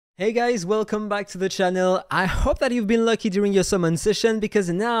Hey guys, welcome back to the channel. I hope that you've been lucky during your summon session because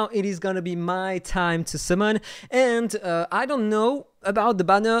now it is gonna be my time to summon, and I don't know about the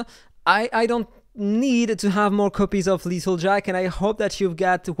banner. I don't need to have more copies of Little Jack, and I hope that you've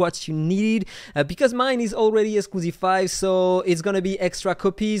got what you need because mine is already exclusive 5, so it's gonna be extra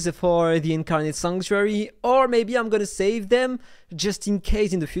copies for the Incarnate Sanctuary, or maybe I'm gonna save them just in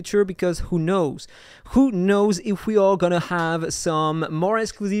case in the future, because who knows if we are gonna have some more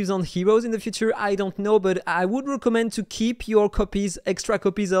exclusives on heroes in the future. I don't know, but I would recommend to keep your copies, extra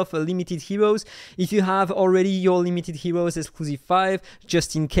copies of limited heroes, if you have already your limited heroes exclusive 5,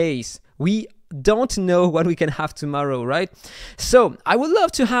 just in case. We don't know what we can have tomorrow, right? So I would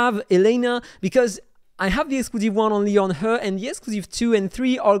love to have Elena because I have the exclusive 1 only on her, and the exclusive 2 and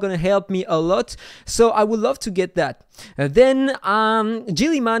 3 are gonna help me a lot, so I would love to get that. Then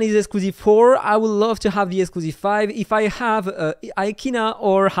Jilliman is exclusive 4. I would love to have the exclusive 5. If I have Aikina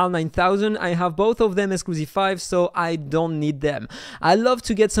or HAL 9000, I have both of them exclusive 5, so I don't need them. I love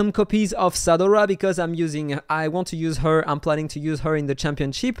to get some copies of Sadora because I want to use her. I'm planning to use her in the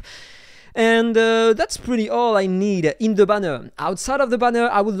championship. And that's pretty all I need in the banner. Outside of the banner,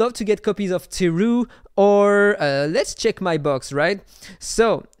 I would love to get copies of Teru, or let's check my box, right?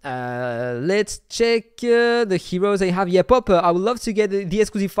 So let's check the heroes I have. Yeah, Popper. I would love to get the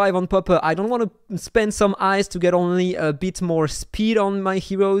exclusive 5 on Popper. I don't want to spend some eyes to get only a bit more speed on my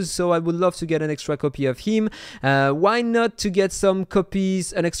heroes, so I would love to get an extra copy of him. Why not to get some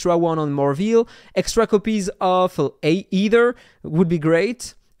copies, an extra one on Morville? Extra copies of Either would be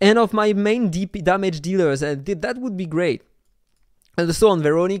great. And of my main deep damage dealers, that would be great. And so on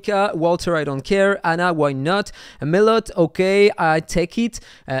Veronica, Walter, I don't care. Anna, why not? Melot, okay, I take it.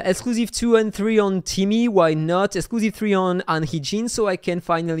 Exclusive 2 and 3 on Timmy, why not? Exclusive 3 on Anhijin, so I can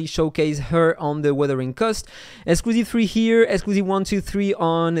finally showcase her on the Weathering Coast. Exclusive 3 here, exclusive 1, 2, 3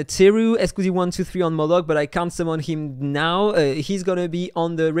 on Teru, exclusive 1, 2, 3 on Moloch, but I can't summon him now. He's gonna be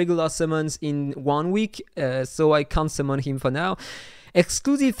on the regular summons in 1 week, so I can't summon him for now.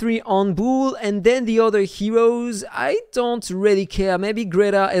 Exclusive 3 on Bull, and then the other heroes, I don't really care. Maybe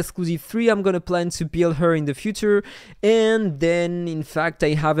Greta, exclusive 3, I'm gonna plan to build her in the future. And then, in fact, I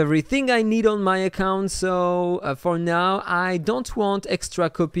have everything I need on my account, so for now, I don't want extra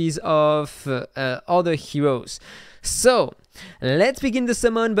copies of other heroes. So let's begin the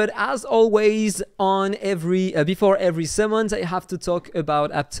summon, but as always, on before every summons, I have to talk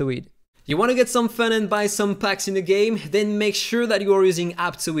about Aptoid. You want to get some fun and buy some packs in the game? Then make sure that you are using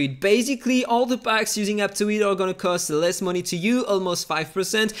Aptoid. Basically, all the packs using Aptoid are gonna cost less money to you, almost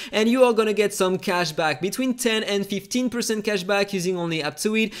 5%, and you are gonna get some cash back, between 10 and 15% cash back using only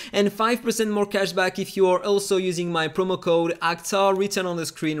Aptoid, and 5% more cash back if you are also using my promo code AhkTaar, written on the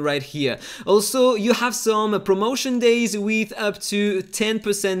screen right here. Also, you have some promotion days with up to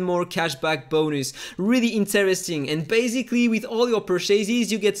 10% more cash back bonus. Really interesting, and basically with all your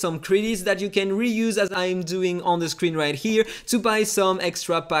purchases, you get some credits that you can reuse, as I am doing on the screen right here, to buy some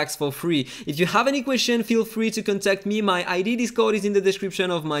extra packs for free. If you have any question, feel free to contact me. My ID Discord is in the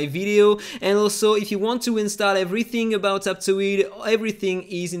description of my video, and also if you want to install everything about Aptoid, everything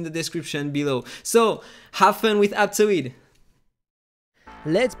is in the description below. So have fun with Aptoid.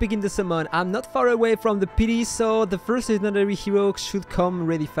 Let's begin the summon. I'm not far away from the PD, so the first legendary hero should come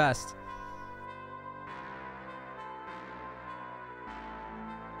really fast.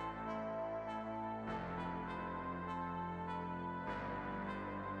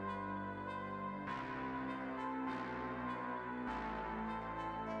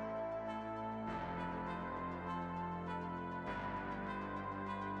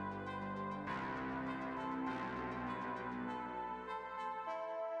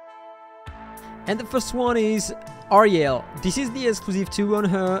 And the first one is Ariel. This is the exclusive 2 on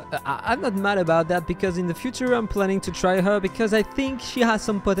her. I'm not mad about that because in the future I'm planning to try her because I think she has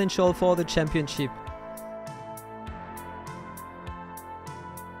some potential for the championship.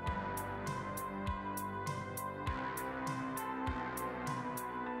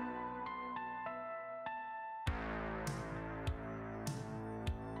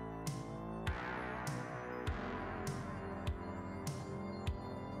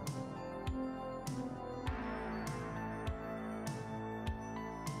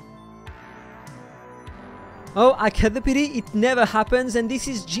 Oh, I cut the pity, it never happens, and this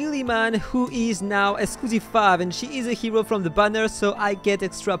is Jilliman, who is now exclusive 5, and she is a hero from the banner, so I get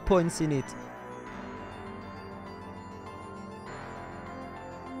extra points in it.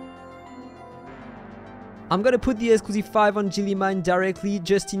 I'm gonna put the exclusive 5 on Jilliman directly,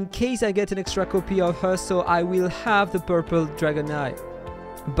 just in case I get an extra copy of her, so I will have the purple Dragon Eye.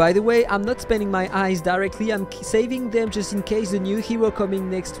 By the way, I'm not spending my eyes directly, I'm saving them just in case the new hero coming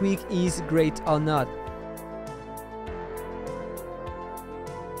next week is great or not.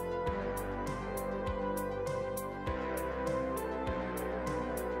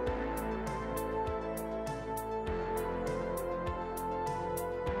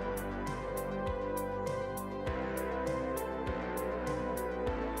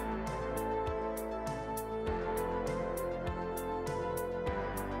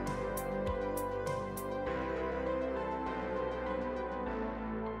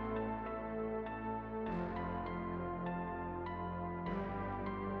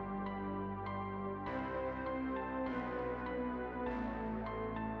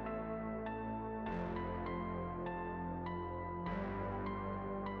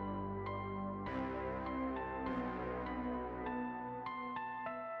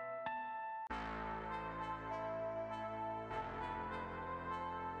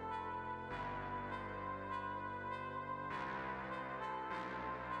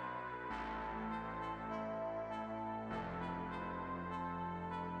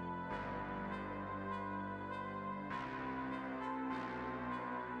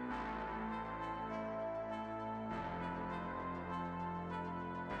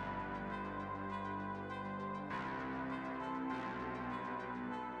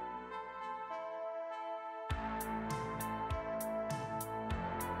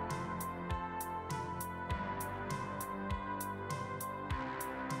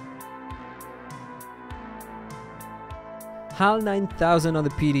 HAL 9000 on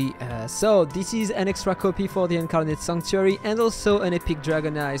the PD, so this is an extra copy for the Incarnate Sanctuary and also an epic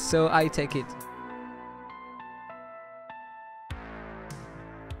Dragon Eye, so I take it.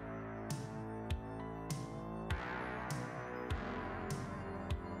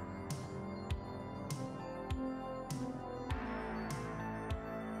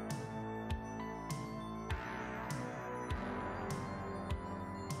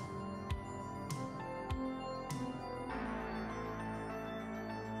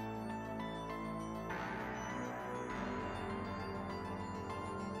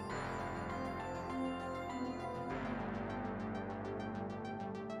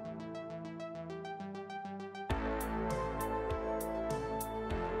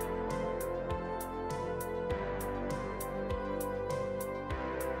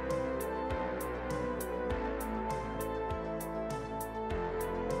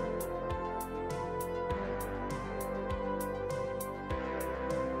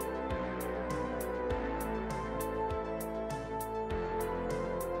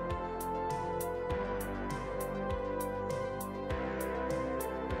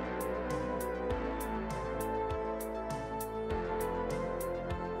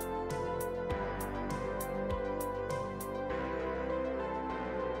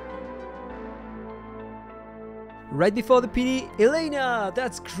 Right before the PD, Elena!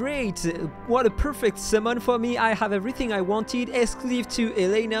 That's great! What a perfect summon for me. I have everything I wanted, exclusive to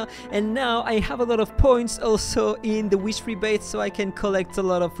Elena, and now I have a lot of points also in the wish rebate, so I can collect a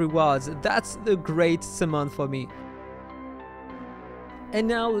lot of rewards. That's a great summon for me. And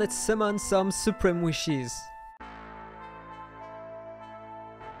now let's summon some Supreme Wishes.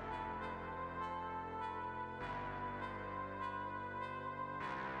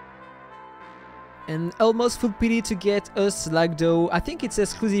 And almost full PD to get a Slagdo. I think it's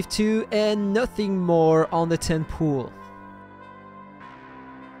exclusive too, and nothing more on the 10 pool.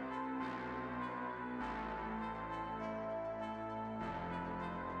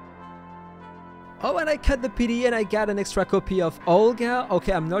 Oh, and I cut the PD and I got an extra copy of Olga.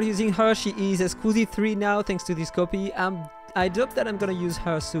 Okay, I'm not using her, she is exclusive 3 now thanks to this copy. I hope that I'm gonna use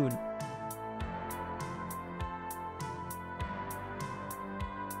her soon.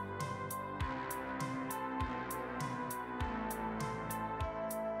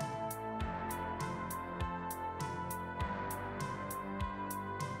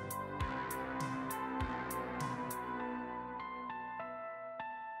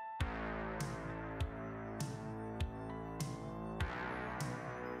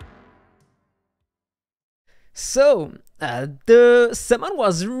 So, the summon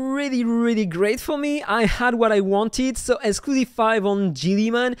was really great for me. I had what I wanted, so exclusive 5 on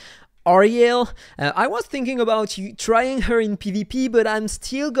Gilliman. Ariel. I was thinking about trying her in PvP, but I'm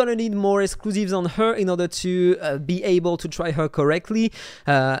still gonna need more exclusives on her in order to be able to try her correctly.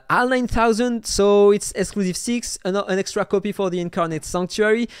 Al 9000, so it's exclusive 6, an extra copy for the Incarnate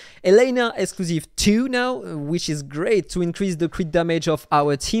Sanctuary. Elena exclusive 2 now, which is great to increase the crit damage of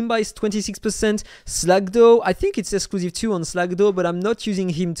our team by 26%. Slugdo, I think it's exclusive 2 on Slugdo, but I'm not using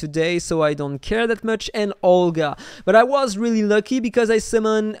him today, so I don't care that much. And Olga, but I was really lucky because I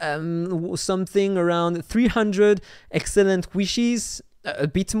summoned something around 300 excellent wishes, a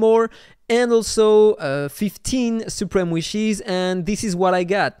bit more, and also 15 supreme wishes, and this is what I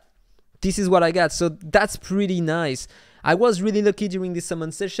got. So that's pretty nice. I was really lucky during this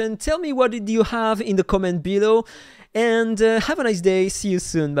summon session. Tell me what did you have in the comment below, and have a nice day. See you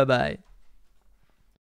soon. Bye bye.